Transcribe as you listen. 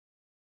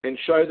and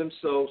show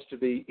themselves to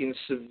be in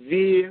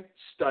severe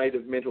state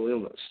of mental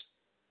illness,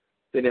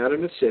 then out of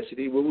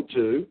necessity we will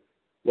do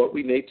what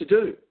we need to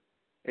do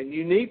and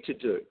you need to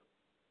do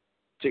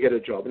to get a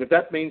job. And if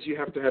that means you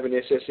have to have an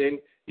SSN,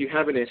 you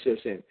have an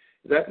SSN.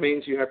 If that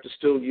means you have to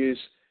still use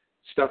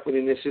stuff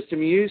within their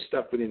system, you use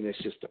stuff within their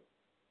system.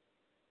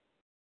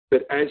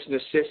 But as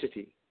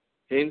necessity,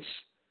 hence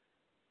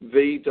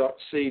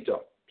V.C.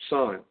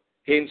 sign,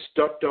 hence ...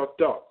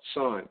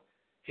 sign,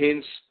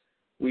 hence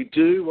we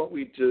do what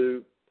we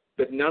do,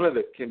 but none of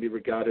it can be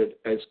regarded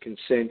as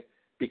consent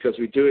because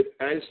we do it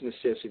as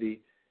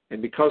necessity,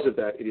 and because of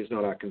that, it is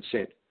not our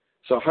consent.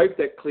 So I hope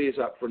that clears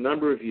up for a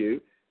number of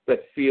you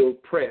that feel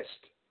pressed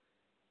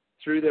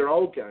through their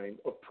old game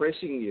of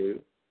pressing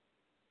you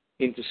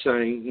into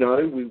saying,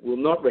 no, we will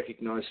not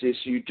recognize this,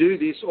 you do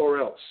this or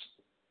else.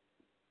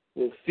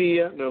 Well,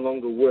 fear no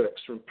longer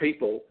works from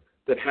people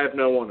that have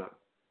no honor,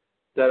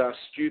 that are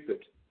stupid,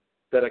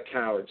 that are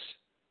cowards.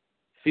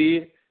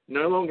 Fear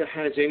no longer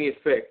has any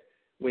effect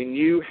when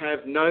you have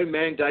no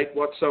mandate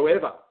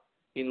whatsoever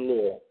in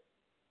law,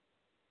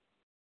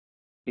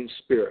 in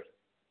spirit,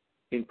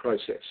 in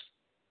process.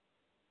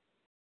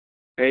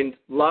 And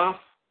laugh,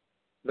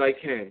 they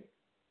can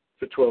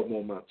for 12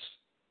 more months.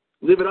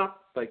 Live it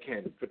up, they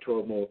can for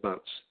 12 more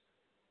months.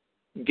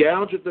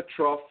 Gouge at the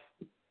trough,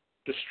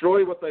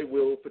 destroy what they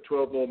will for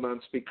 12 more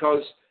months,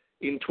 because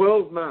in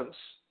 12 months,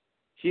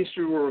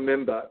 history will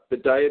remember the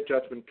day of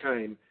judgment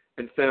came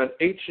and found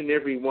each and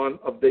every one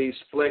of these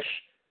flesh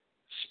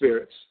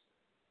spirits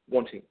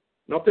wanting.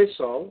 Not their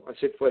soul, I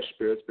said flesh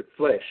spirits, but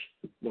flesh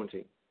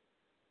wanting.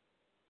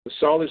 The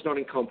soul is not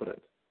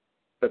incompetent,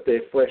 but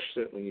their flesh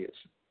certainly is.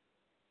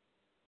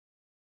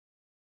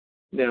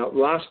 Now,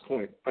 last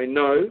point. I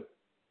know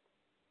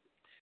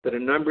that a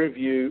number of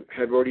you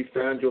have already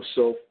found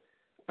yourself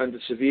under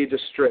severe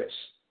distress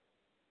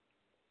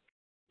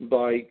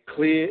by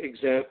clear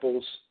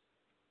examples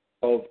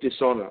of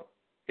dishonour.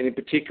 And in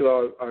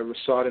particular, I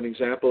recite an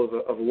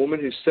example of a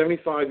woman who's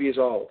 75 years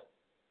old,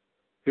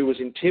 who was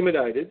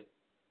intimidated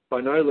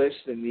by no less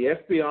than the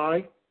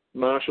FBI,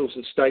 marshals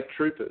and state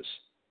troopers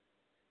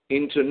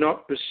into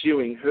not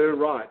pursuing her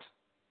right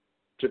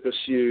to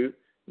pursue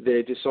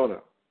their dishonour.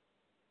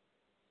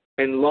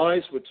 And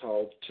lies were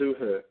told to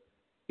her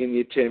in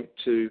the attempt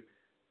to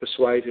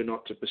persuade her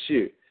not to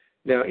pursue.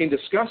 Now, in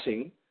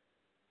discussing,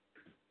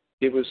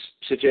 it was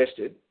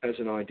suggested as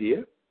an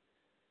idea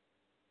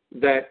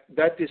that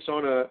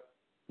dishonour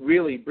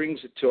really brings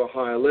it to a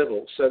higher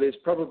level, so there's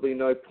probably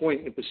no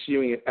point in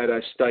pursuing it at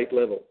a state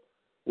level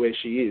where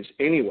she is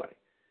anyway,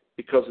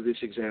 because of this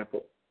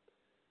example.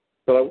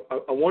 But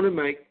I want to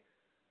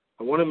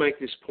make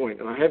this point,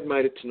 and I have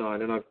made it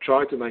tonight, and I've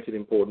tried to make it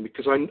important,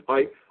 because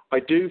I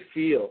do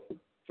feel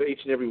for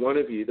each and every one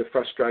of you the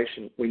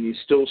frustration when you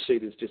still see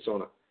it as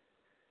dishonour.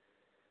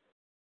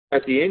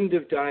 At the end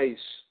of days,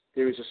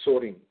 there is a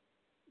sorting,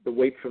 the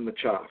wheat from the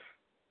chaff.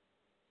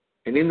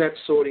 And in that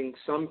sorting,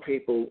 some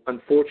people,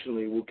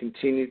 unfortunately, will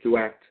continue to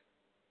act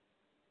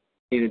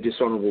in a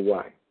dishonourable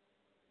way.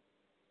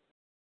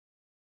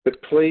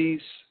 But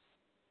please,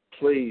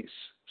 please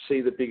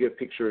see the bigger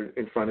picture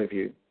in front of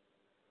you.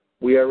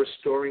 We are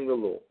restoring the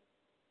law.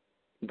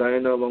 They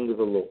are no longer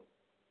the law.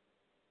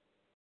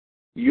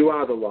 You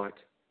are the light.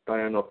 They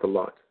are not the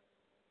light.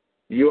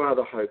 You are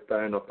the hope. They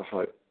are not the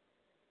hope.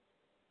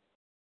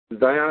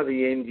 They are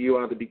the end. You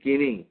are the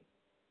beginning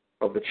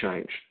of the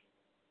change.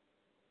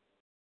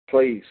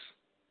 Please,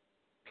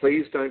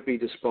 please don't be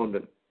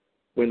despondent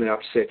when they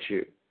upset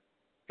you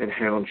and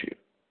hound you.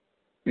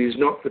 It is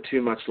not for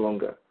too much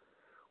longer.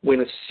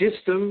 When a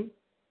system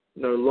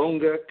no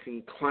longer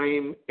can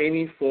claim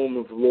any form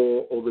of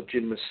law or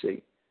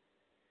legitimacy,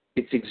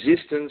 its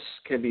existence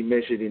can be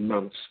measured in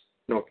months,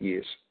 not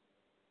years.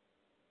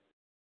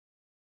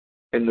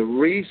 And the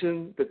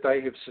reason that they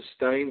have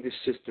sustained this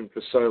system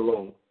for so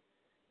long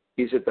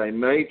is that they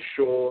made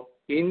sure,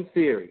 in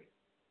theory,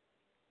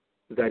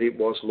 that it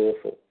was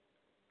lawful.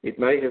 It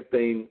may have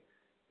been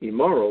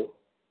immoral,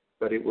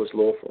 but it was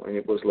lawful and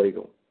it was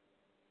legal.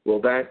 Well,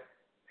 that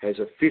has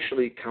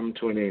officially come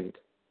to an end.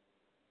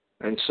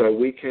 And so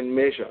we can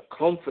measure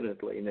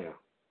confidently now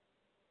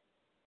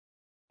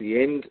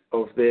the end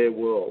of their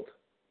world,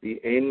 the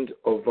end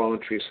of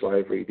voluntary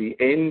slavery, the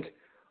end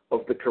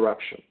of the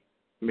corruption,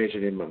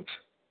 measured in months.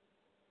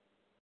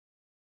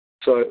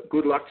 So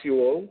good luck to you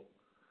all.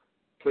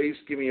 Please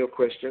give me your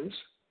questions.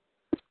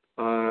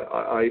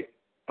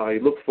 I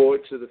look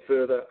forward to the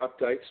further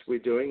updates we're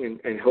doing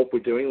and help we're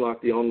doing, like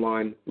the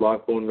online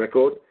live-born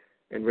record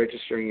and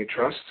registering your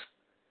trust.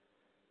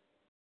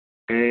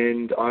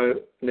 And I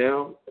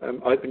now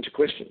am open to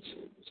questions.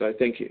 So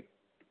thank you.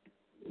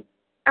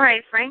 All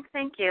right, Frank,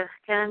 thank you.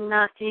 Can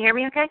you hear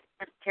me okay?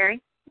 That's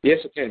Terry? Yes,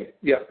 I can.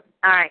 Yeah.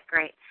 All right,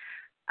 great.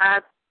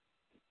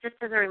 Just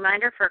as a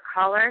reminder for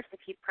callers, if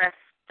you press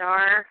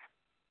 *8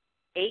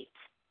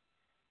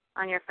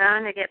 on your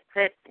phone to get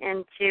put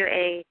into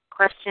a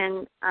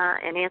question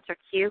and answer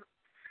queue,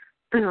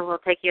 we'll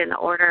take you in the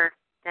order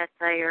that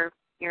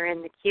you're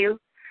in the queue.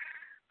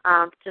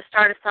 To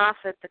start us off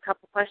with a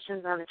couple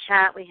questions on the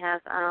chat, we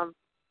have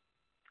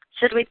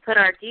Should we put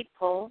our deed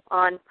poll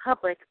on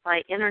public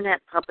by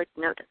internet public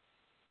notice?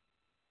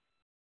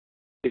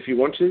 If you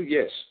want to,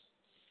 yes.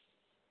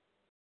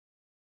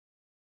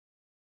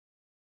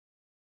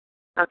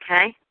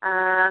 Okay.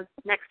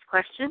 Next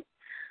question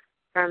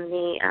from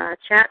the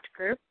chat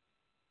group.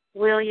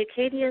 Will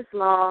UCADIA's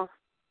law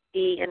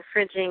be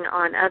infringing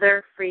on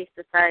other free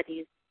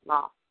societies'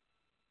 law?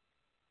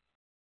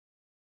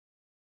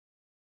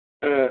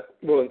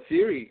 Well, in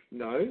theory,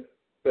 no,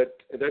 but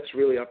that's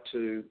really up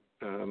to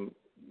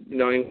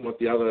knowing what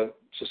the other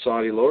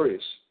society law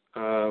is.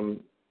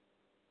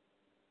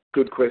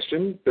 Good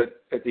question,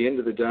 but at the end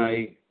of the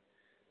day,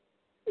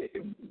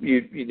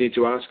 you need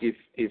to ask if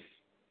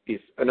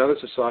another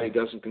society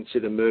doesn't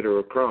consider murder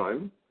a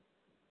crime,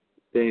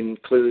 then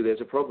clearly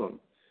there's a problem.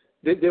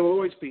 There will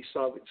always be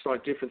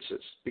slight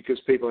differences because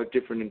people have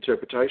different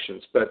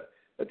interpretations, but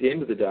at the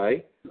end of the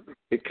day,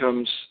 it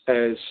comes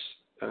as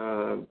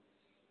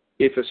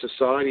if a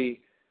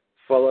society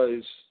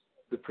follows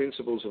the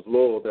principles of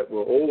law that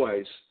were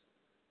always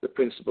the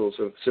principles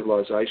of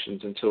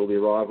civilizations until the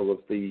arrival of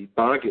the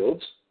bar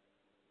guilds,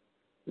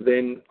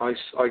 then I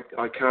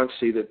can't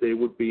see that there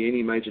would be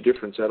any major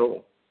difference at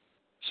all.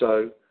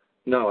 So,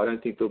 no, I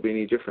don't think there'll be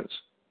any difference.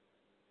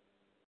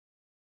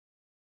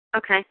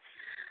 Okay.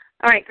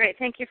 All right, great.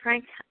 Thank you,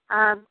 Frank.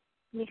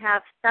 We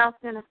have South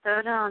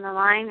Minnesota on the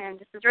line, and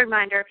just as a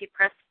reminder, if you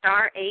press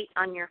 *8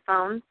 on your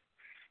phone,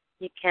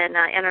 you can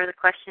enter the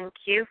question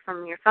queue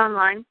from your phone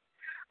line.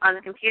 On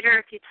the computer,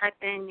 if you type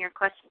in your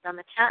questions on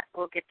the chat,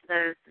 we'll get to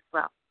those as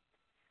well.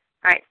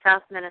 All right,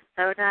 South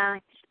Minnesota,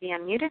 you should be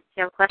unmuted. Do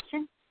you have a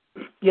question?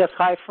 Yes,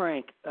 hi,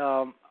 Frank.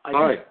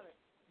 Hi.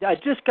 I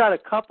just got a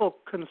couple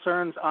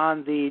concerns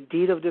on the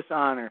deed of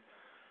dishonor.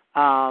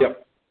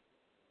 Yep.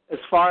 As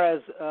far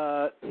as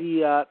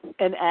the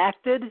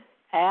enacted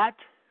at,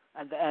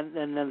 and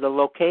then the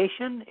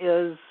location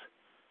is,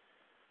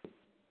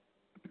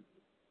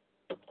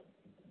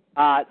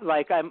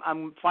 like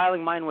I'm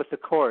filing mine with the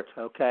court,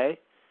 okay?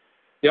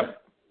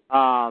 Yep.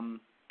 I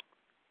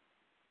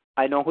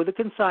know who the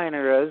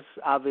consignor is,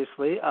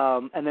 obviously,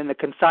 and then the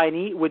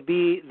consignee would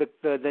be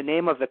the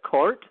name of the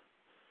court,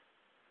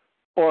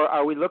 or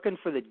are we looking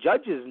for the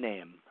judge's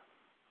name?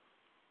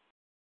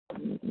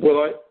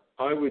 Well,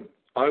 I would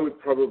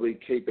probably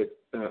keep it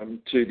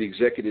to the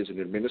executors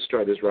and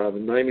administrators rather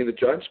than naming the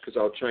judge, because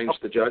I'll change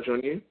the judge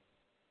on you.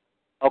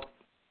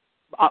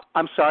 Oh,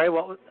 I'm sorry.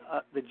 What was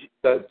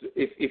So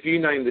if you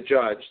name the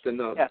judge, then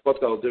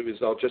what they'll do is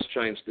they'll just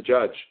change the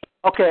judge.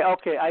 Okay,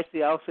 I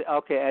see. I'll see.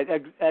 Okay,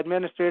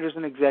 administrators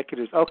and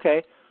executors.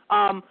 Okay,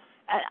 and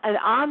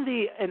on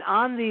the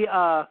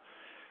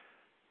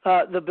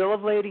bill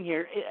of lading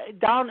here,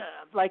 down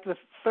like the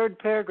third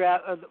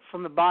paragraph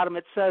from the bottom,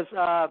 it says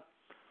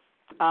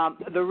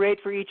the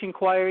rate for each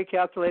inquiry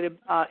calculated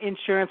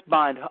insurance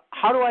bond.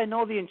 How do I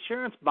know the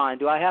insurance bond?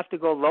 Do I have to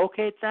go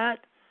locate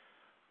that?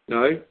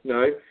 No.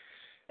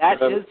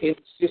 That is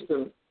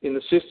in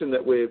the system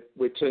that we're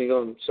turning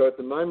on. So at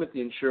the moment,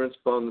 the insurance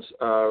bonds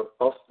are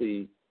off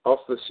the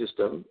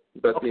system,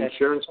 but okay. The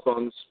insurance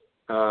bonds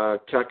are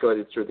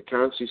calculated through the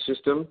currency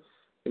system,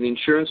 and the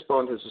insurance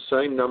bond has the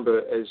same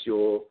number as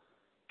your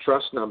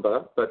trust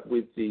number, but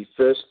with the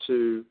first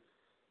two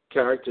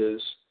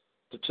characters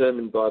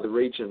determined by the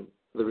region,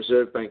 the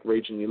Reserve Bank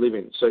region you live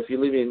in. So if you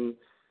live in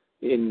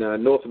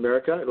North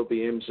America, it'll be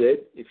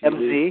MZ. If you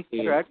MZ,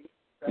 live correct?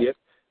 Yep.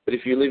 But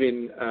if you live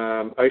in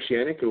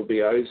Oceanic, it will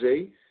be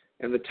OZ,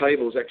 and the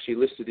table is actually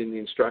listed in the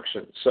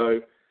instruction.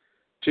 So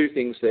two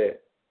things there.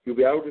 You'll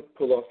be able to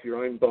pull off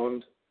your own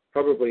bond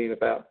probably in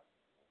about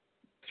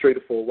 3 to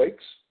 4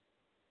 weeks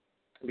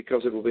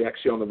because it will be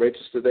actually on the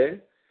register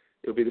there.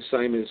 It'll be the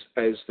same as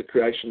the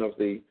creation of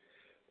the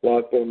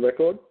live-born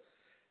record.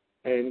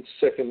 And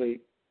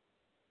secondly,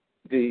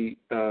 the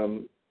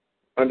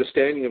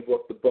understanding of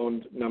what the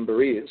bond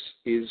number is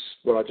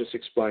what I just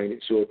explained.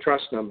 It's your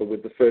trust number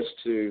with the first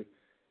two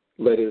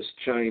letters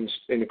changed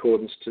in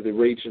accordance to the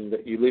region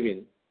that you live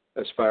in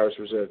as far as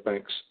reserve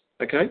banks.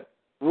 Okay?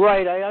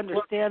 Right, I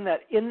understand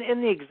that. In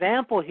the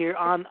example here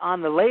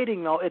on the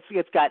lading, though,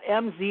 it's got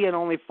MZ and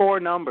only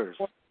 4 numbers.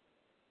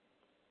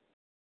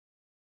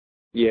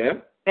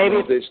 Yeah.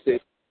 Maybe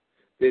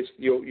there's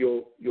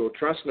your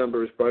trust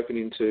number is broken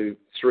into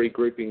 3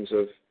 groupings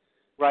of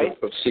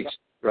 6,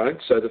 right?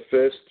 So the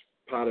first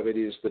part of it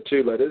is the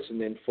 2 letters and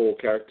then 4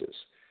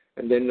 characters,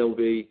 and then there'll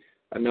be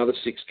another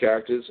 6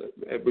 characters.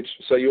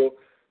 So your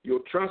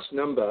trust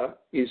number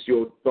is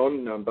your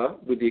bond number,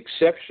 with the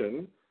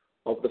exception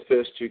of the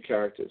first 2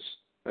 characters.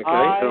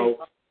 Okay.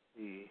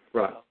 Right.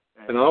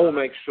 Okay. And I will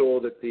make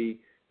sure that the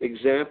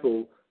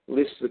example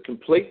lists the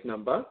complete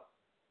number,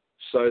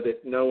 so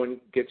that no one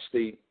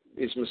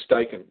is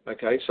mistaken.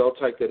 Okay. So I'll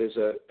take that as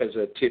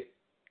a tip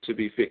to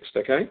be fixed.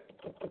 Okay.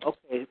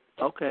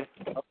 Okay.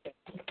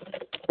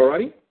 All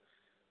righty.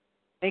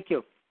 Thank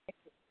you.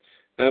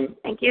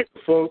 Thank you.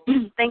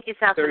 Thank you,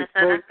 South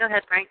Minnesota. Go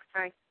ahead, Frank.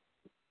 Sorry.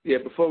 Yeah,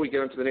 before we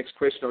get on to the next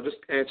question, I'll just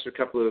answer a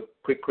couple of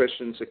quick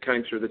questions that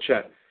came through the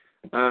chat.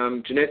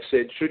 Jeanette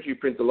said, should you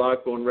print the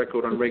live-born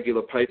record on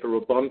regular paper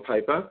or bond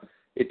paper?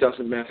 It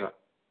doesn't matter.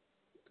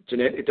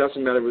 Jeanette, it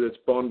doesn't matter whether it's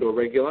bond or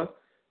regular,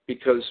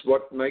 because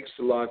what makes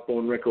the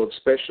live-born record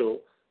special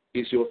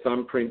is your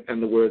thumbprint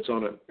and the words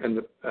on it. And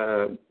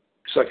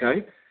it's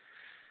okay.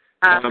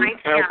 Frank,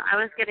 yeah, I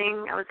was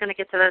going to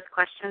get to those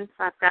questions.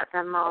 I've got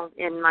them all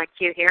in my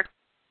queue here.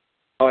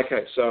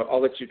 Okay, so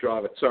I'll let you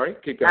drive it. Sorry,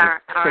 keep going.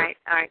 All right.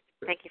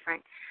 Thank you,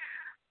 Frank.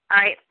 All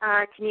right,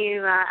 can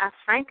you ask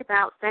Frank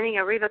about sending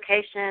a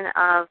revocation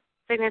of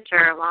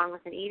signature along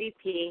with an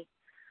EDP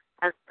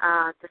as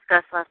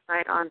discussed last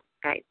night on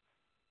Skype?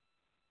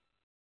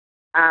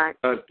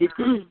 A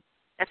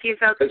few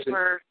folks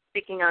were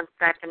speaking on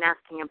Skype and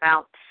asking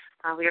about,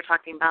 we were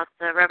talking about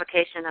the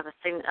revocation of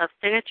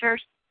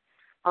signatures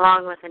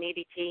along with an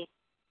EDP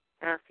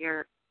if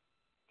you're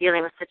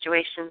dealing with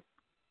situations.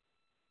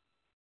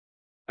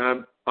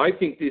 I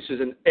think this is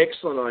an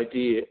excellent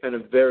idea and a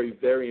very,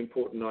 very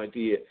important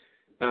idea.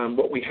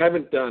 What we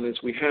haven't done is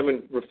we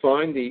haven't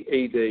refined the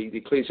ED, the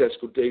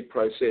ecclesiastical deed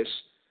process,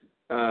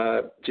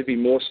 to be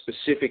more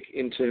specific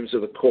in terms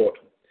of the court.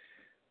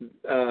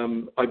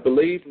 I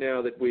believe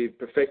now that we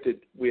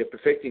are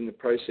perfecting the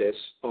process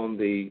on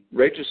the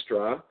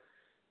registrar.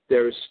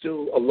 There is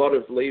still a lot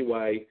of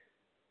leeway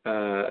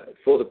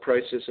for the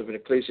process of an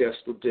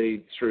ecclesiastical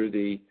deed through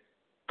the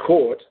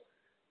court,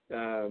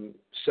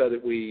 so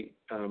that we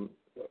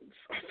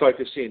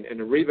focus in.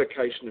 And a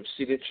revocation of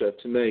signature,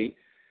 to me,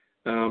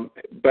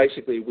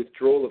 basically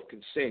withdrawal of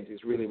consent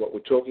is really what we're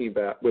talking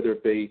about, whether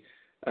it be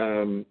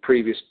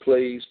previous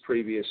pleas,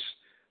 previous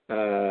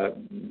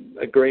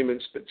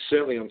agreements, but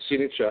certainly on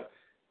signature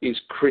is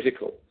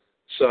critical.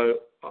 So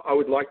I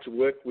would like to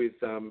work with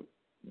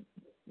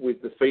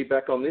the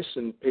feedback on this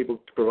and people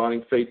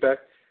providing feedback,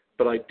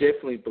 but I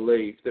definitely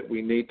believe that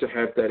we need to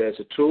have that as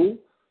a tool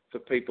for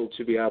people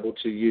to be able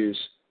to use.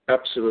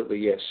 Absolutely,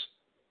 yes.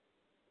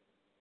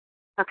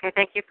 Okay,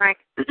 thank you, Frank.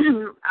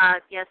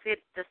 Yes, we had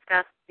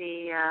discussed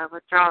the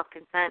withdrawal of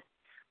consent,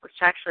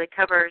 which actually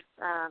covers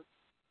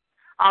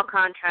all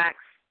contracts,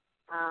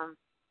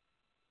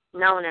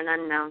 known and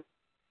unknown.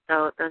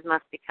 So those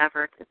must be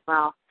covered as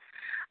well.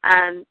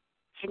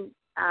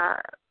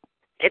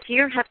 If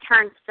you have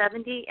turned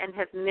 70 and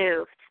have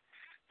moved,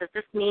 does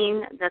this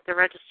mean that the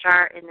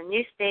registrar in the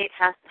new state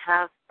has to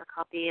have a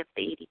copy of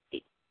the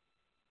EDP?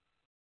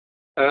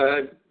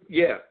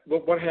 Yeah.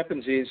 Well, what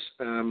happens is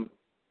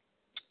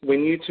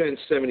when you turn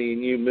 70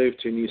 and you move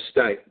to a new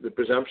state, the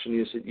presumption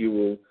is that you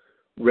will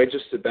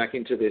register back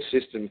into their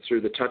system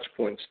through the touch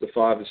points, the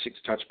 5 or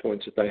 6 touch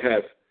points that they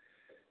have.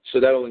 So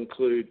that will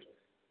include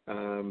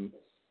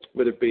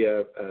whether it be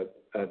a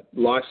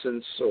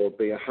license or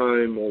be a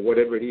home or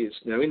whatever it is.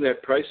 Now, in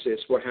that process,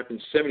 what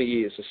happens 70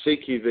 years, the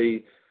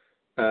CQV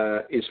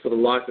is for the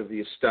life of the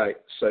estate.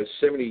 So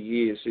 70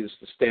 years is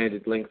the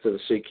standard length of the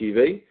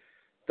CQV.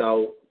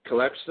 They'll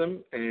collapse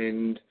them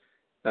and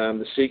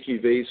the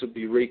CQVs will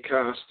be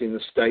recast in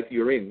the state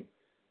you're in.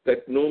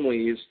 That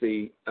normally is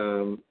the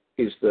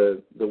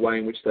way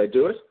in which they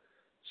do it.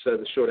 So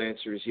the short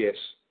answer is yes.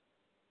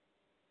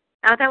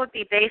 Now that would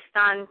be based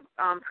on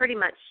pretty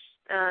much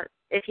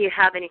if you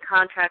have any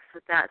contracts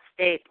with that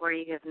state where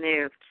you have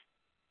moved.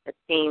 It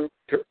seems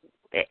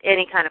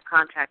any kind of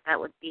contract, that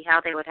would be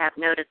how they would have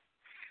notice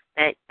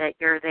that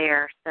you're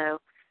there. So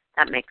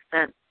that makes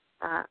sense,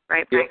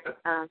 right, Frank?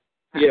 Yeah.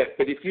 Yeah,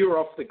 but if you're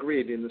off the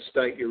grid in the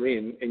state you're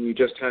in and you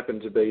just happen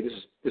to be, this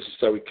is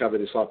so we cover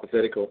this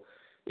hypothetical,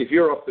 if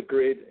you're off the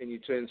grid and you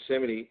turn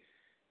 70,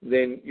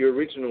 then your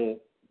original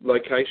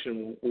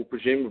location will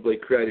presumably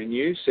create a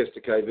new SESTA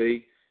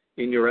KV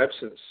in your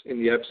absence,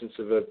 in the absence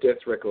of a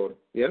death record,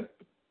 yeah?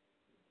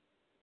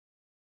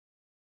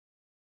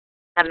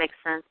 That makes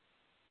sense.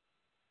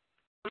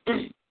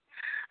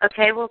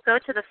 Okay, we'll go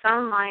to the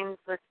phone lines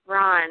with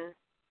Ron.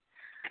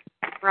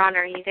 Ron,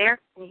 are you there?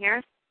 Can you hear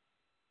us?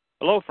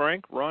 Hello,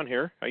 Frank. Ron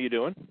here. How you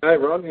doing? Hey,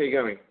 Ron. How you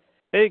going?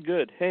 Hey,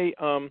 good. Hey,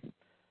 I'm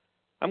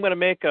going to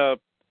make a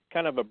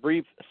kind of a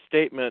brief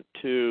statement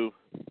to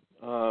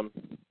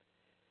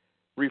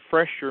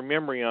refresh your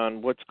memory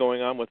on what's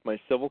going on with my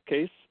civil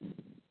case.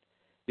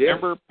 Yeah.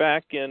 Remember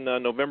back in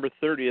November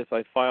 30th,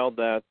 I filed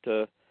that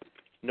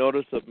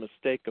notice of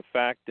mistake of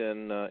fact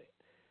and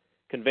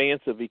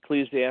conveyance of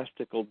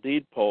ecclesiastical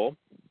deed poll,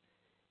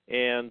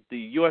 and the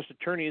U.S.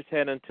 attorneys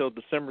had until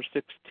December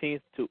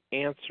 16th to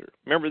answer.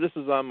 Remember, this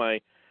is on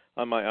my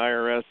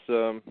IRS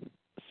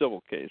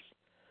civil case.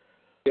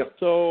 Yep.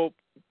 So,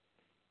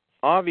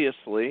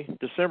 obviously,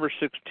 December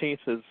 16th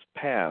has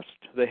passed.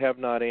 They have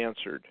not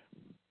answered.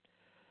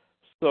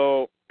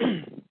 So,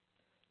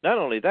 not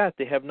only that,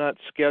 they have not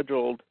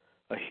scheduled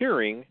a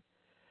hearing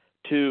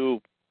to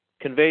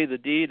convey the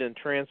deed and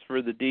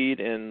transfer the deed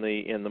and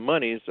the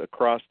monies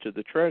across to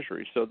the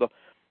Treasury.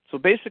 So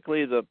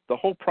basically, the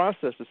whole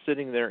process is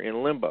sitting there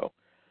in limbo.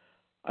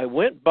 I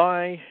went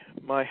by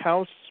my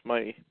house,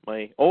 my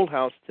old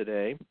house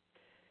today,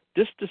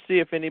 just to see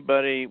if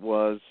anybody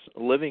was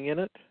living in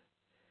it.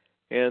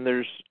 And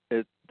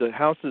the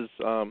house is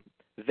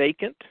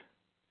vacant.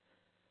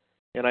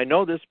 And I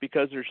know this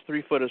because there's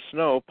 3 foot of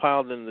snow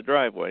piled in the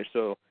driveway.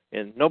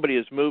 And nobody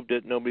has moved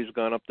it. Nobody's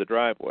gone up the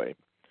driveway.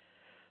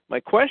 My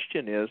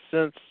question is,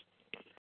 since